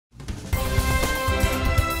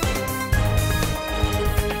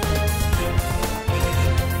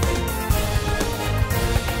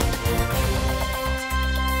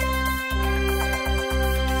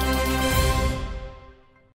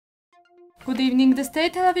evening. The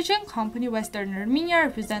state television company Western Armenia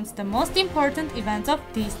represents the most important events of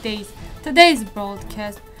these days. Today's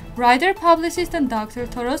broadcast. Writer, publicist and doctor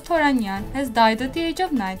Toros Toranyan has died at the age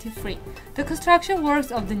of 93. The construction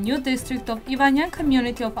works of the new district of Ivanyan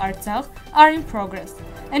community of Artsakh are in progress.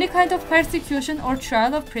 Any kind of persecution or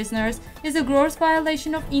trial of prisoners is a gross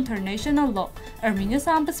violation of international law, Armenia's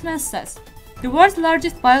Ombudsman says. The world's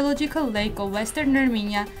largest biological lake of Western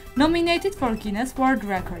Armenia nominated for Guinness World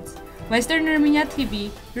Records. Western Armenia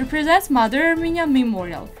TV represents Mother Armenia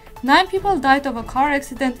Memorial. 9 people died of a car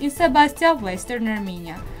accident in Sebastia, Western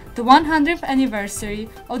Armenia. The 100th anniversary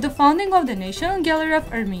of the founding of the National Gallery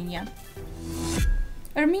of Armenia.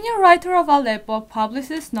 Armenian writer of Aleppo,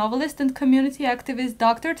 publicist, novelist and community activist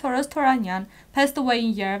Dr. Toros Toranyan passed away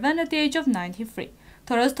in Yerevan at the age of 93.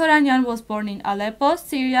 Toros Toranyan was born in Aleppo,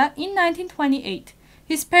 Syria in 1928.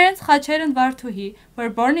 His parents, Khacher and Vartuhi, were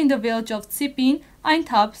born in the village of Tsipin,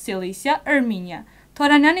 Aintab, Cilicia, Armenia.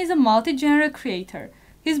 Toranyan is a multi-genre creator.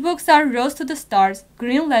 His books are Rose to the Stars,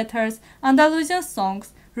 Green Letters, Andalusian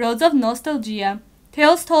Songs, Roads of Nostalgia,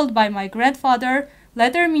 Tales Told by My Grandfather,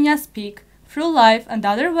 Let Armenia Speak, Through Life, and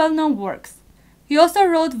other well-known works. He also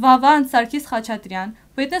wrote Vava and Sarkis Khachatryan,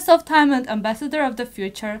 Witness of Time and Ambassador of the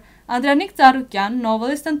Future, Andranik Tsarukyan,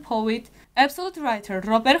 novelist and poet, Absolute writer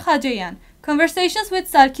Robert Khajayan, Conversations with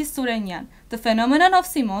Sarkis Surenyan, The Phenomenon of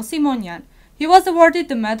Simon Simonyan. He was awarded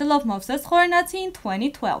the Medal of Movses Khorenatsi in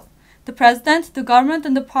 2012. The President, the government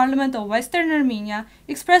and the Parliament of Western Armenia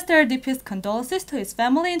expressed their deepest condolences to his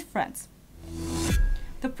family and friends.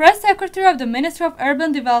 The press secretary of the Ministry of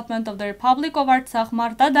Urban Development of the Republic of Artsakh,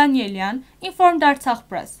 Marta Danielian, informed Artsakh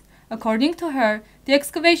Press. According to her, the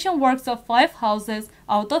excavation works of 5 houses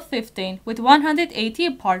out of 15 with 180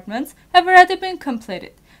 apartments have already been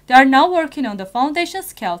completed. They are now working on the foundation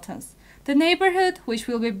skeletons. The neighborhood, which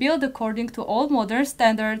will be built according to all modern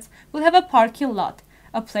standards, will have a parking lot,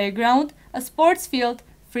 a playground, a sports field,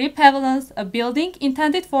 3 pavilions, a building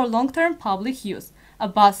intended for long-term public use, a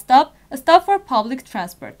bus stop, a stop for public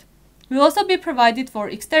transport. Will also be provided for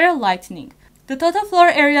exterior lighting. The total floor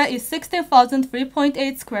area is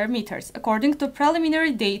 16,003.8 square meters. According to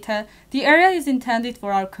preliminary data, the area is intended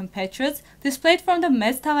for our compatriots displayed from the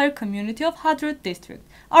Meztaler community of Hadrut district,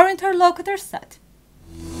 our interlocutor said.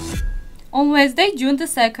 On Wednesday, June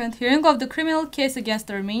 2nd, hearing of the criminal case against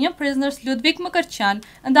the Armenian prisoners Ludwig Mkrtchyan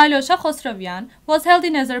and Alyosha Khosrovyan was held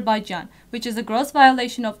in Azerbaijan, which is a gross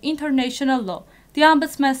violation of international law, the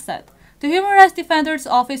Ombudsman said. The Human Rights Defender's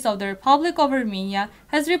Office of the Republic of Armenia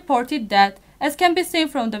has reported that, as can be seen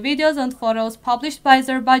from the videos and photos published by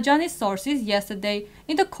Azerbaijani sources yesterday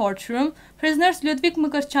in the courtroom, prisoners Ludwig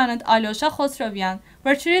Mkrtchyan and Alyosha Khosrovyan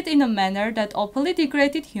were treated in a manner that openly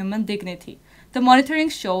degraded human dignity. The monitoring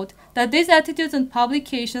showed that these attitudes and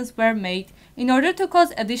publications were made in order to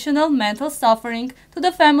cause additional mental suffering to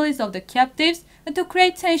the families of the captives and to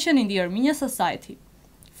create tension in the Armenian society.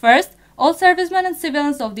 First, all servicemen and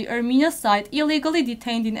civilians of the Armenian side illegally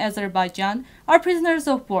detained in Azerbaijan are prisoners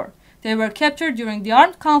of war. They were captured during the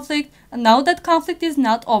armed conflict, and now that conflict is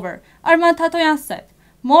not over, Arman Tatoyan said.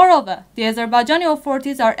 Moreover, the Azerbaijani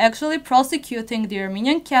authorities are actually prosecuting the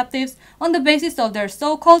Armenian captives on the basis of their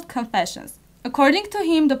so-called confessions. According to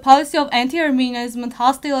him, the policy of anti-Armenianism and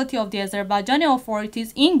hostility of the Azerbaijani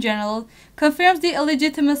authorities in general confirms the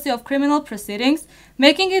illegitimacy of criminal proceedings,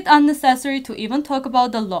 making it unnecessary to even talk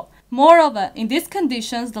about the law. Moreover, in these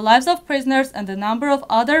conditions, the lives of prisoners and a number of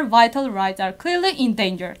other vital rights are clearly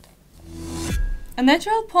endangered. A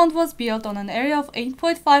natural pond was built on an area of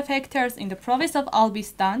 8.5 hectares in the province of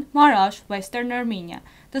Albistan, Marash, Western Armenia.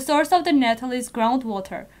 The source of the nettle is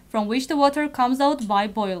groundwater, from which the water comes out by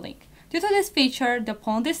boiling. Due to this feature, the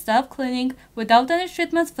pond is self-cleaning without any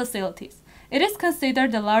treatment facilities. It is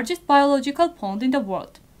considered the largest biological pond in the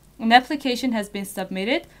world. An application has been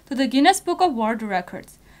submitted to the Guinness Book of World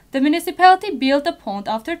Records. The municipality built the pond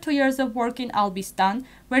after 2 years of work in Albistan,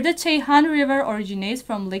 where the Ceyhan River originates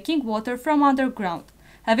from leaking water from underground.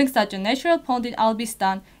 Having such a natural pond in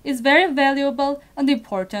Albistan is very valuable and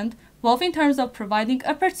important, both in terms of providing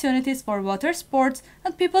opportunities for water sports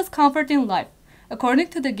and people's comfort in life. According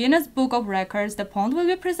to the Guinness Book of Records, the pond will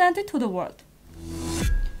be presented to the world.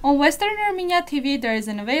 On Western Armenia TV, there is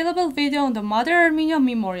an available video on the Mother Armenia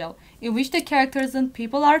Memorial, in which the characters and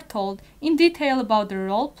people are told in detail about the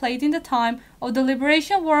role played in the time of the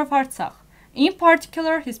Liberation War of Artsakh. In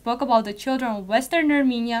particular, he spoke about the children of Western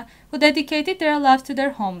Armenia who dedicated their lives to their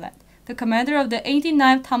homeland. The commander of the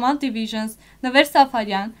 89th Taman Divisions, Naver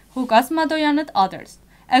Safarian, Hugas Madoyan and others.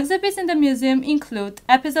 Exhibits in the museum include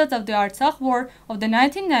episodes of the Artsakh War of the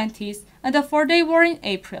 1990s and the 4-day war in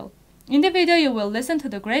April. In the video, you will listen to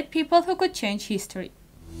the great people who could change history.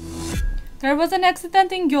 There was an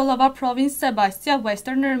accident in Gyolova province, Sebastia,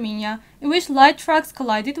 Western Armenia, in which light trucks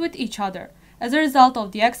collided with each other. As a result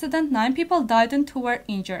of the accident, 9 people died and 2 were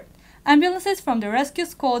injured. Ambulances from the rescue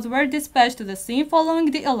squads were dispatched to the scene following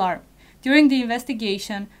the alarm. During the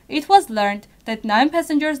investigation, it was learned that 9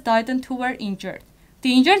 passengers died and 2 were injured.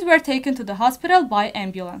 The injured were taken to the hospital by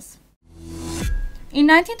ambulance. In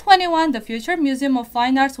 1921, the Future Museum of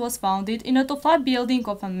Fine Arts was founded in a tufa building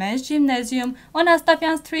of a men's gymnasium on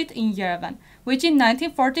Astafyan Street in Yerevan, which in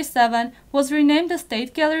 1947 was renamed the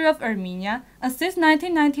State Gallery of Armenia and since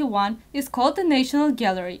 1991 is called the National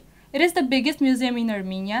Gallery. It is the biggest museum in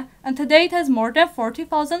Armenia and today it has more than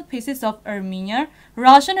 40,000 pieces of Armenian,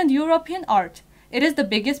 Russian and European art. It is the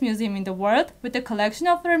biggest museum in the world with a collection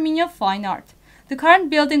of Armenian fine art. The current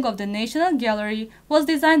building of the National Gallery was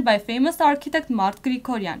designed by famous architect Mart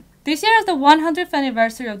Grigoryan. This year is the 100th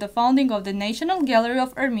anniversary of the founding of the National Gallery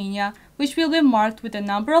of Armenia, which will be marked with a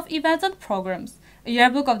number of events and programs. A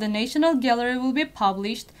yearbook of the National Gallery will be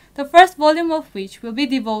published, the first volume of which will be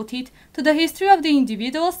devoted to the history of the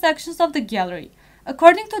individual sections of the gallery.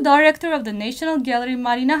 According to Director of the National Gallery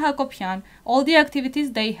Marina Hakopian, all the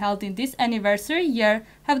activities they held in this anniversary year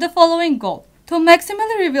have the following goal: to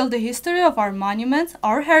maximally reveal the history of our monuments,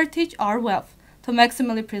 our heritage, our wealth, to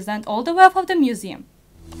maximally present all the wealth of the museum.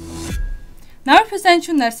 Now I present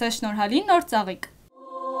you Nerseşnorhalin Artsakh.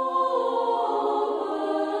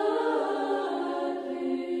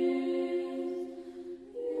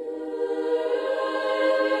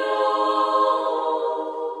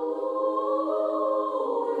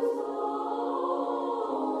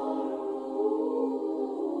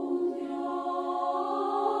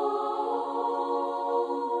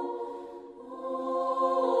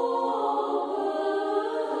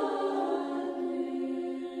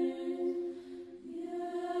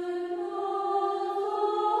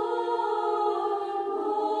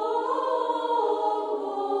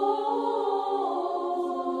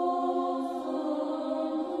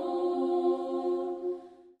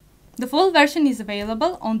 The full version is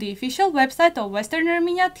available on the official website of Western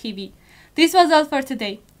Armenia TV. This was all for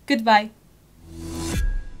today. Goodbye.